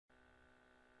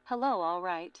Hello,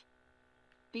 alright.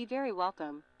 Be very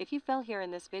welcome. If you fell here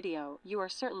in this video, you are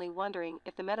certainly wondering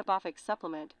if the Metabofix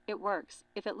supplement, it works,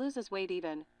 if it loses weight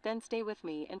even, then stay with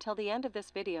me until the end of this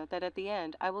video that at the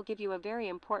end I will give you a very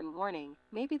important warning.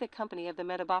 Maybe the company of the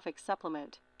Metabofix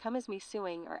supplement, come as me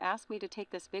suing or ask me to take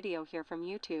this video here from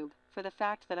YouTube, for the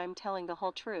fact that I'm telling the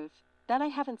whole truth, that I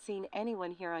haven't seen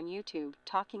anyone here on YouTube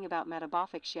talking about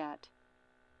Metabofix yet.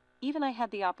 Even I had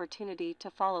the opportunity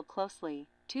to follow closely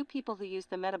two people who use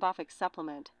the Metabofix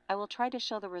supplement. I will try to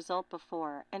show the result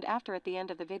before and after at the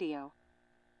end of the video.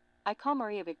 I call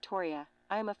Maria Victoria.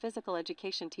 I am a physical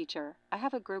education teacher. I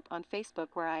have a group on Facebook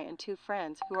where I and two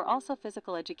friends who are also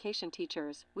physical education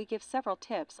teachers, we give several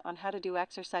tips on how to do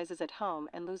exercises at home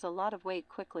and lose a lot of weight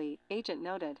quickly. Agent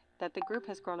noted that the group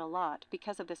has grown a lot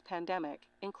because of this pandemic,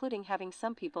 including having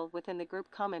some people within the group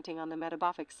commenting on the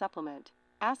Metabofix supplement,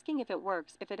 asking if it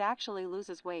works, if it actually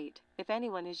loses weight, if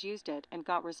anyone has used it and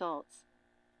got results.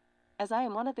 As I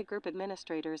am one of the group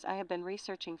administrators, I have been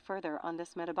researching further on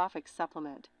this Metabofix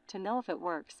supplement to know if it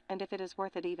works and if it is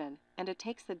worth it even, and it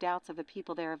takes the doubts of the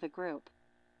people there of the group.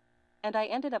 And I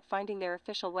ended up finding their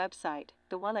official website,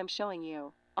 the one I'm showing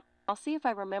you. I'll see if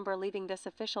I remember leaving this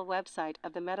official website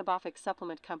of the Metabofix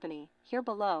supplement company here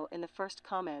below in the first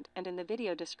comment and in the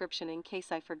video description in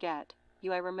case I forget.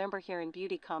 I remember here in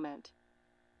beauty comment.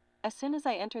 As soon as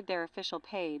I entered their official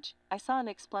page, I saw an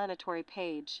explanatory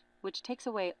page, which takes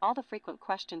away all the frequent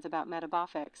questions about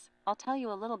Metabofix. I'll tell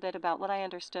you a little bit about what I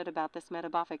understood about this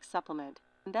Metabofix supplement,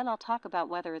 and then I'll talk about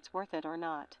whether it's worth it or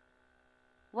not.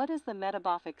 What is the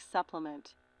Metabofix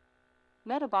supplement?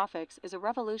 Metabofix is a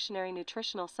revolutionary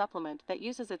nutritional supplement that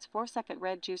uses its 4-second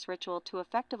red juice ritual to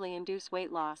effectively induce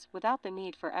weight loss without the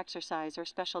need for exercise or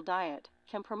special diet,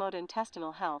 can promote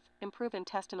intestinal health, improve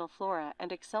intestinal flora,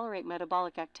 and accelerate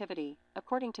metabolic activity,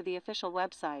 according to the official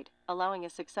website, allowing a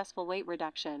successful weight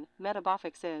reduction.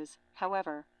 Metabofix is,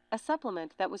 however, a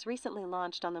supplement that was recently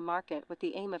launched on the market with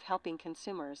the aim of helping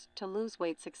consumers to lose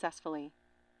weight successfully.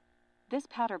 This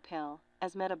powder pill,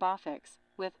 as Metabofix,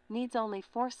 needs only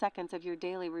 4 seconds of your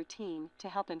daily routine to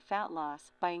help in fat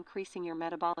loss by increasing your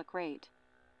metabolic rate.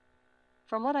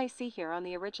 From what I see here on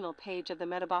the original page of the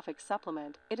Metabofix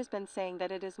supplement, it has been saying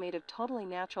that it is made of totally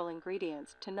natural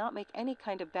ingredients to not make any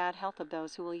kind of bad health of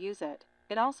those who will use it.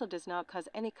 It also does not cause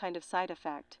any kind of side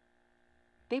effect.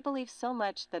 They believe so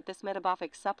much that this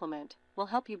Metabofix supplement will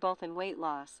help you both in weight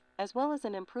loss, as well as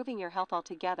in improving your health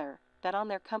altogether, that on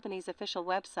their company's official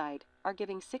website, are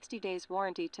giving 60 days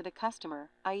warranty to the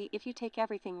customer, i.e. if you take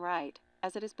everything right,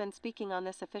 as it has been speaking on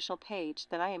this official page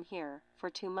that I am here, for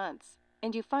 2 months,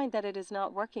 and you find that it is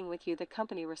not working with you, the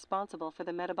company responsible for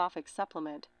the Metabofix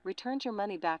supplement returns your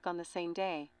money back on the same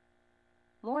day.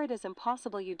 More, it is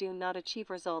impossible you do not achieve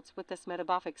results with this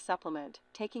Metabofix supplement,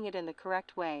 taking it in the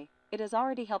correct way. It has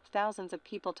already helped thousands of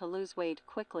people to lose weight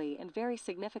quickly and very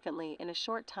significantly in a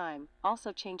short time,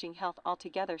 also changing health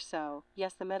altogether. So,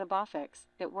 yes, the Metabofix,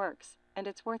 it works, and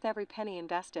it's worth every penny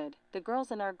invested. The girls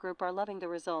in our group are loving the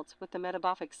results with the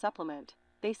Metabofix supplement.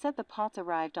 They said the pots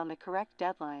arrived on the correct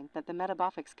deadline that the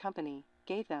Metabofix company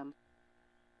gave them.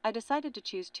 I decided to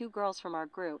choose 2 girls from our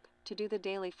group to do the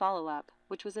daily follow-up,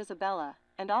 which was Isabella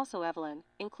and also Evelyn,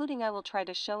 including I will try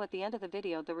to show at the end of the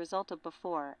video the result of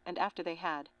before and after they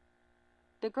had.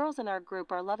 The girls in our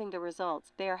group are loving the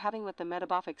results they are having with the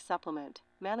Metabofix supplement,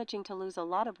 managing to lose a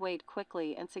lot of weight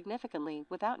quickly and significantly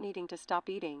without needing to stop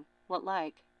eating,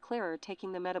 clearer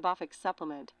taking the Metabofix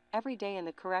supplement every day in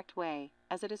the correct way,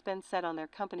 as it has been said on their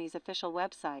company's official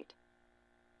website.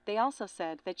 They also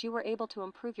said that you were able to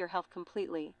improve your health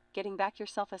completely, getting back your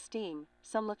self-esteem,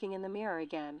 some looking in the mirror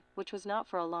again, which was not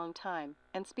for a long time,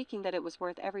 and speaking that it was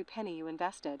worth every penny you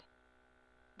invested.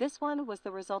 This one was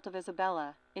the result of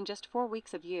Isabella. In just 4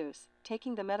 weeks of use,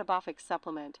 taking the Metabofix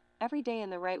supplement every day in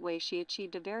the right way, she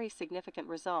achieved a very significant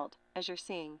result, as you're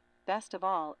seeing. Best of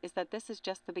all is that this is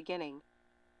just the beginning.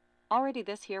 Already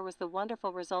this here was the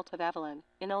wonderful result of Evelyn,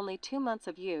 in only 2 months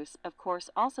of use, of course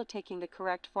also taking the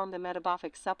correct form the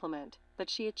Metabofix supplement, but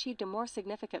she achieved a more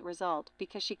significant result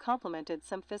because she complemented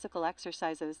some physical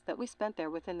exercises that we spent there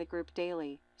within the group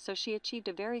daily, so she achieved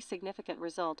a very significant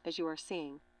result as you are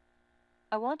seeing.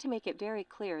 I want to make it very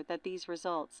clear that these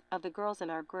results of the girls in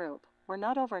our group were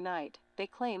not overnight. They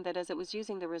claim that as it was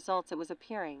using the results it was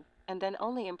appearing, and then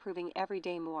only improving every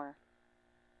day more.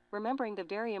 Remembering the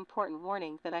very important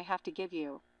warning that I have to give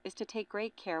you is to take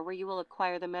great care where you will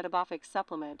acquire the Metabofix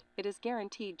supplement. It is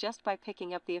guaranteed just by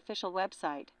picking up the official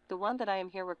website, the one that I am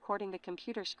here recording the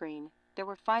computer screen. There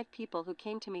were 5 people who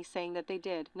came to me saying that they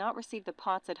did not receive the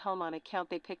pots at home on account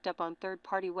they picked up on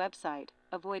third-party website.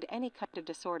 Avoid any kind of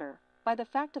disorder by the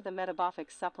fact of the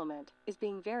Metabofix supplement is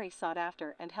being very sought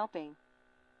after and helping.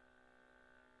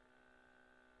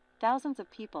 thousands of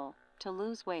people to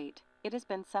lose weight, it has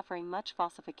been suffering much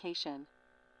falsification.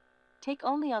 Take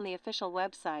only on the official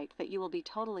website that you will be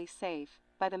totally safe,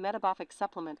 by the Metabofix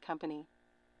Supplement Company.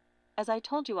 As I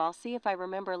told you, I'll see if I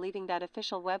remember leaving that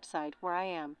official website where I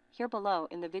am, here below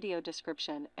in the video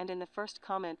description and in the first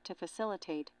comment to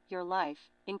facilitate your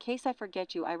life. In case I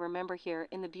forget you, I remember here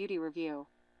in the beauty review.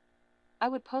 I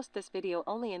would post this video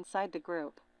only inside the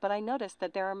group, but I noticed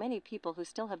that there are many people who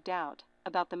still have doubt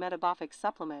about the Metabofix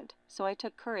supplement, so I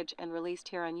took courage and released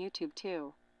here on YouTube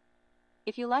too.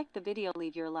 If you liked the video,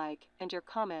 leave your like and your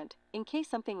comment. In case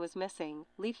something was missing,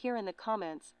 leave here in the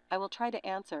comments. I will try to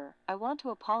answer. I want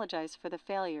to apologize for the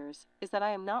failures, is that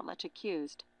I am not much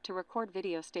accused to record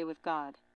video. Stay with God.